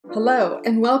Hello,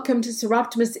 and welcome to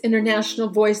Soroptimist International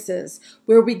Voices,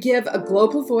 where we give a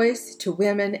global voice to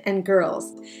women and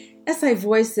girls. SI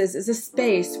Voices is a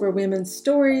space where women's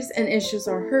stories and issues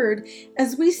are heard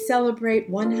as we celebrate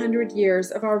 100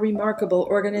 years of our remarkable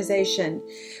organization.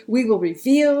 We will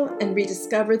reveal and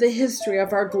rediscover the history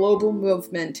of our global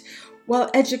movement while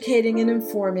educating and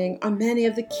informing on many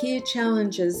of the key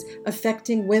challenges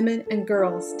affecting women and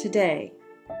girls today.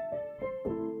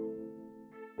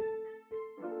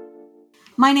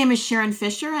 My name is Sharon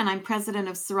Fisher, and I'm president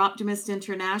of Soroptimist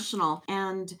International.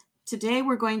 And today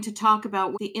we're going to talk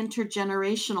about the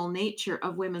intergenerational nature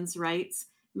of women's rights,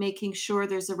 making sure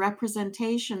there's a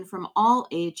representation from all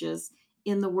ages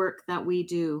in the work that we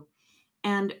do.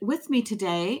 And with me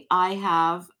today, I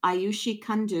have Ayushi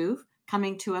Kundu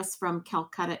coming to us from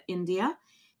Calcutta, India.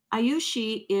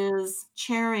 Ayushi is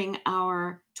chairing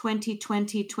our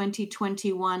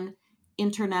 2020-2021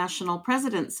 International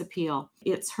President's Appeal.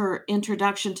 It's her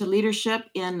introduction to leadership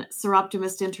in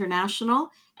Soroptimist International,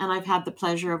 and I've had the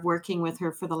pleasure of working with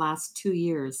her for the last 2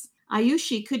 years.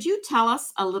 Ayushi, could you tell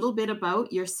us a little bit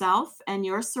about yourself and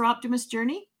your Soroptimist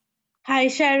journey? Hi,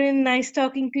 Sharon. Nice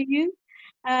talking to you.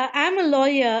 I'm a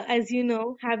lawyer, as you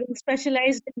know, having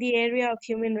specialized in the area of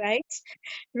human rights.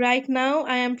 Right now,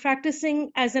 I am practicing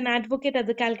as an advocate at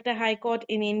the Calcutta High Court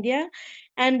in India,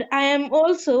 and I am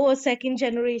also a second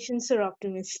generation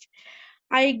Soroptimist.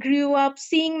 I grew up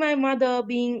seeing my mother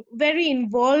being very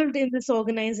involved in this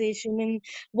organization and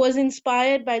was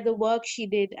inspired by the work she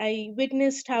did. I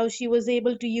witnessed how she was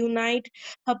able to unite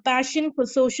her passion for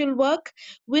social work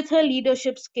with her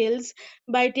leadership skills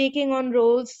by taking on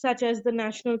roles such as the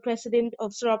national president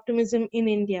of Soroptimism in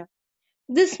India.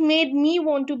 This made me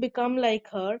want to become like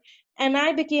her, and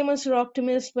I became a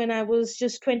Soroptimist when I was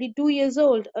just 22 years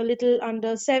old, a little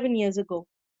under 7 years ago.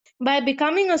 By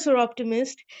becoming a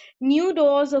Soroptimist, new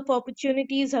doors of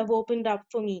opportunities have opened up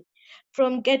for me.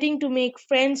 From getting to make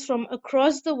friends from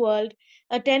across the world,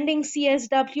 attending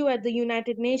CSW at the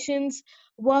United Nations,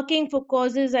 working for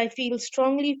causes I feel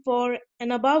strongly for,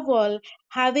 and above all,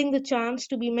 having the chance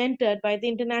to be mentored by the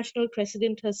international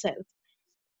president herself.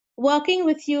 Working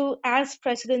with you as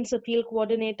President's Appeal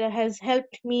Coordinator has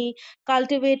helped me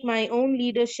cultivate my own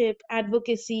leadership,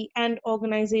 advocacy, and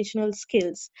organizational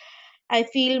skills. I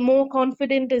feel more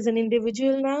confident as an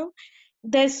individual now.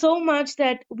 There's so much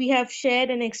that we have shared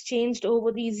and exchanged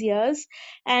over these years,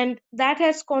 and that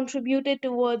has contributed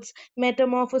towards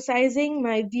metamorphosizing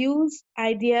my views,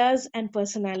 ideas, and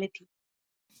personality.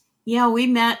 Yeah, we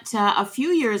met a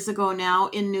few years ago now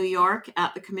in New York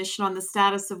at the Commission on the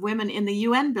Status of Women in the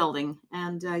UN building.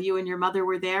 And you and your mother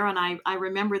were there. And I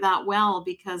remember that well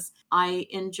because I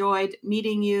enjoyed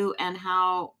meeting you and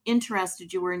how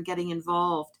interested you were in getting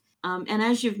involved. And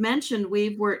as you've mentioned,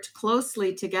 we've worked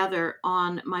closely together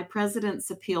on my President's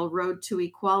Appeal Road to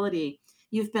Equality.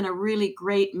 You've been a really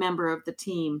great member of the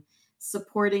team,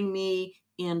 supporting me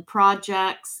in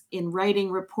projects, in writing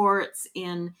reports,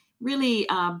 in really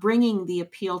bringing the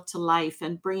appeal to life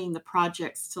and bringing the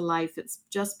projects to life. It's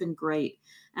just been great.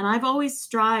 And I've always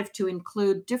strived to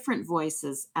include different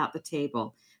voices at the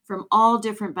table from all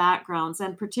different backgrounds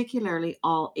and particularly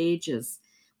all ages.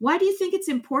 Why do you think it's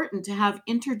important to have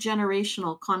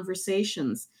intergenerational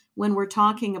conversations when we're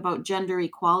talking about gender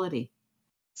equality?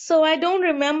 So I don't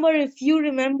remember if you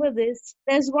remember this.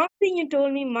 There's one thing you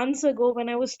told me months ago when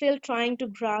I was still trying to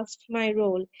grasp my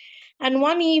role. And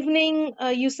one evening,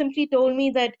 you simply told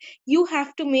me that you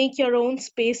have to make your own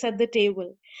space at the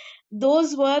table.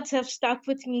 Those words have stuck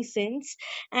with me since,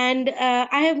 and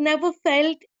I have never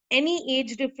felt any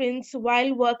age difference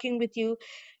while working with you,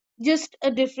 just a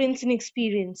difference in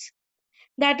experience.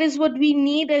 That is what we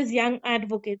need as young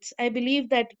advocates. I believe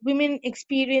that women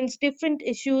experience different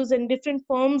issues and different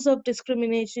forms of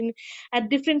discrimination at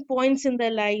different points in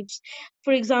their lives.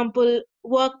 For example,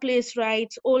 workplace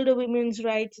rights, older women's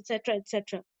rights, etc.,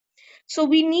 etc. So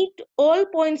we need all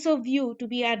points of view to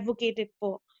be advocated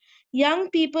for.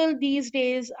 Young people these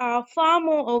days are far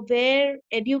more aware,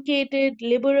 educated,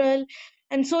 liberal,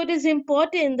 and so it is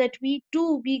important that we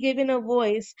too be given a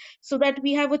voice so that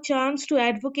we have a chance to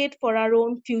advocate for our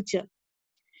own future.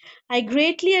 I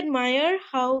greatly admire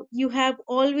how you have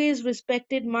always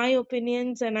respected my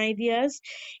opinions and ideas,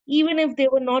 even if they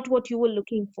were not what you were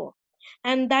looking for.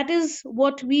 And that is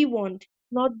what we want,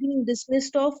 not being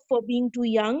dismissed of for being too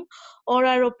young or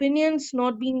our opinions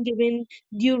not being given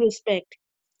due respect.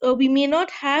 We may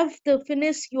not have the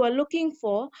finesse you are looking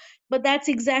for, but that's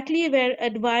exactly where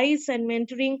advice and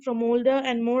mentoring from older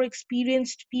and more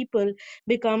experienced people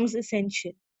becomes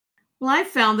essential. Well, I've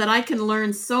found that I can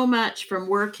learn so much from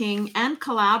working and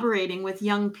collaborating with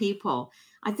young people.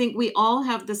 I think we all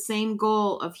have the same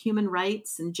goal of human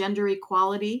rights and gender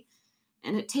equality,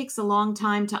 and it takes a long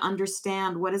time to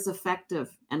understand what is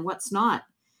effective and what's not.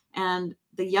 And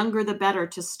the younger, the better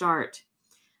to start.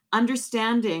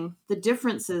 Understanding the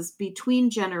differences between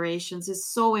generations is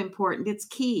so important. It's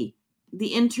key.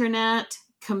 The internet,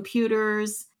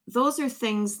 computers, those are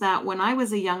things that when I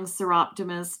was a young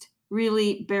Seroptimist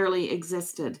really barely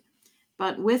existed.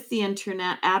 But with the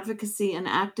internet, advocacy and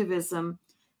activism,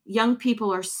 young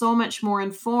people are so much more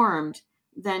informed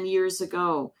than years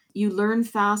ago. You learn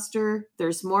faster.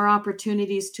 There's more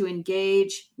opportunities to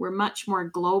engage. We're much more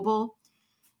global.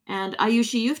 And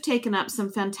Ayushi, you've taken up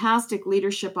some fantastic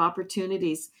leadership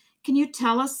opportunities. Can you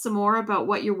tell us some more about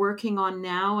what you're working on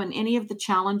now and any of the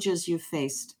challenges you've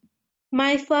faced?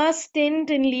 My first stint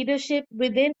in leadership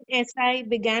within SI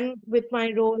began with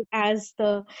my role as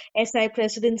the SI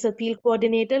President's Appeal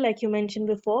Coordinator, like you mentioned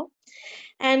before.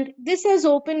 And this has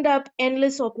opened up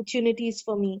endless opportunities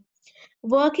for me.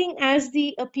 Working as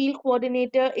the appeal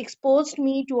coordinator exposed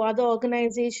me to other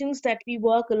organizations that we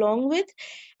work along with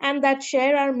and that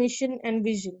share our mission and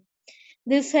vision.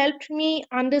 This helped me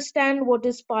understand what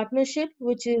is partnership,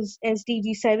 which is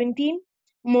SDG 17,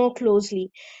 more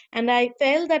closely. And I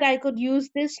felt that I could use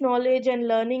this knowledge and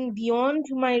learning beyond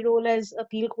my role as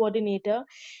appeal coordinator.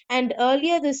 And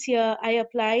earlier this year, I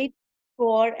applied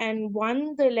for and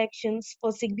won the elections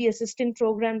for SIGBI Assistant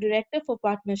Program Director for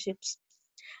Partnerships.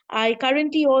 I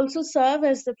currently also serve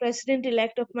as the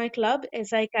president-elect of my club,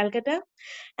 SI Calcutta.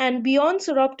 And beyond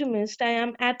Seroptimist, I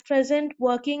am at present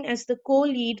working as the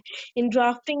co-lead in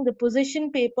drafting the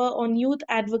position paper on youth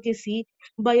advocacy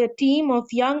by a team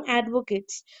of young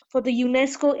advocates for the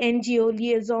UNESCO NGO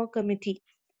Liaison Committee.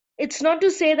 It's not to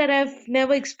say that I've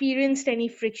never experienced any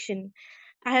friction.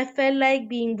 I have felt like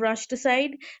being brushed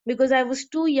aside because I was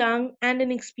too young and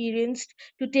inexperienced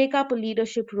to take up a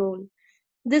leadership role.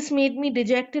 This made me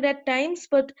dejected at times,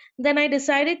 but then I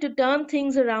decided to turn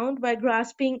things around by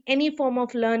grasping any form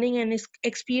of learning and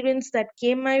experience that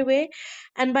came my way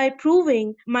and by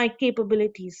proving my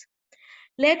capabilities.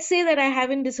 Let's say that I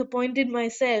haven't disappointed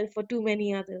myself or too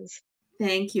many others.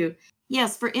 Thank you.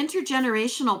 Yes, for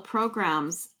intergenerational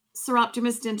programs,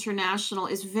 Seroptimist International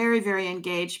is very, very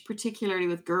engaged, particularly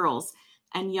with girls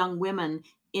and young women,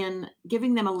 in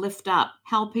giving them a lift up,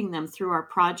 helping them through our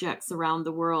projects around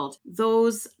the world.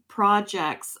 Those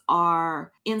projects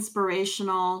are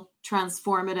inspirational,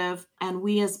 transformative, and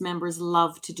we as members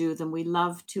love to do them. We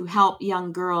love to help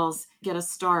young girls get a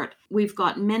start. We've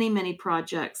got many, many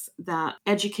projects that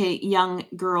educate young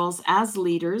girls as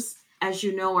leaders. As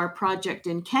you know, our project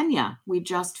in Kenya, we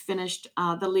just finished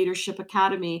the Leadership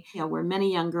Academy, where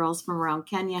many young girls from around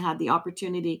Kenya had the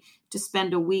opportunity to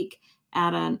spend a week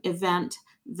at an event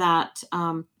that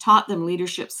taught them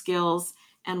leadership skills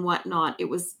and whatnot. It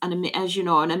was, as you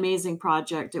know, an amazing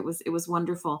project. It was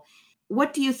wonderful.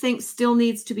 What do you think still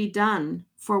needs to be done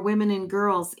for women and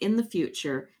girls in the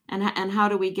future, and how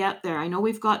do we get there? I know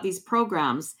we've got these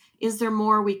programs. Is there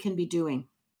more we can be doing?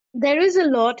 There is a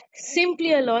lot,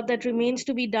 simply a lot, that remains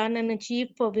to be done and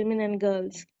achieved for women and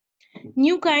girls.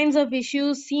 New kinds of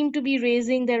issues seem to be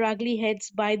raising their ugly heads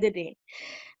by the day.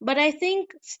 But I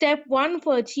think step one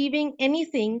for achieving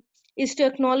anything is to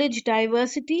acknowledge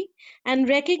diversity and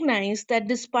recognize that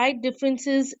despite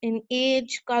differences in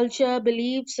age, culture,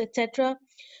 beliefs, etc.,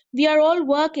 we are all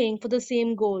working for the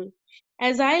same goal.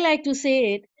 As I like to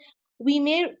say it, we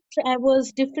may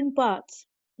traverse different paths,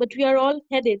 but we are all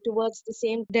headed towards the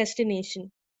same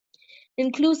destination.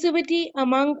 Inclusivity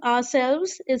among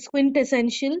ourselves is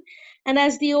quintessential, and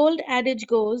as the old adage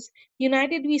goes,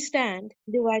 united we stand,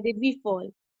 divided we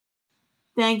fall.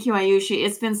 Thank you, Ayushi.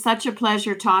 It's been such a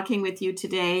pleasure talking with you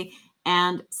today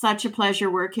and such a pleasure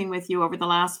working with you over the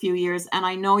last few years. And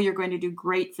I know you're going to do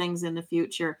great things in the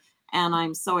future. And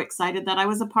I'm so excited that I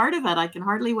was a part of it. I can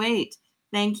hardly wait.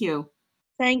 Thank you.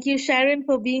 Thank you, Sharon,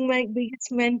 for being my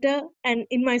biggest mentor and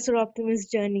in my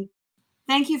Seroptimist journey.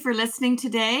 Thank you for listening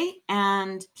today.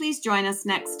 And please join us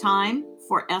next time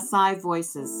for SI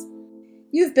Voices.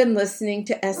 You've been listening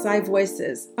to SI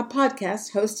Voices, a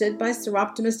podcast hosted by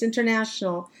Seroptimist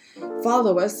International.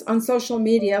 Follow us on social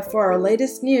media for our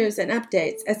latest news and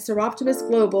updates at Seroptimist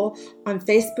Global on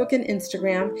Facebook and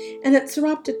Instagram, and at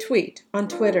SeroptiTweet on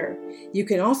Twitter. You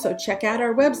can also check out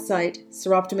our website,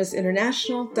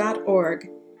 seroptimistinternational.org.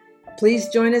 Please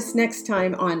join us next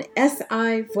time on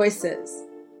SI Voices.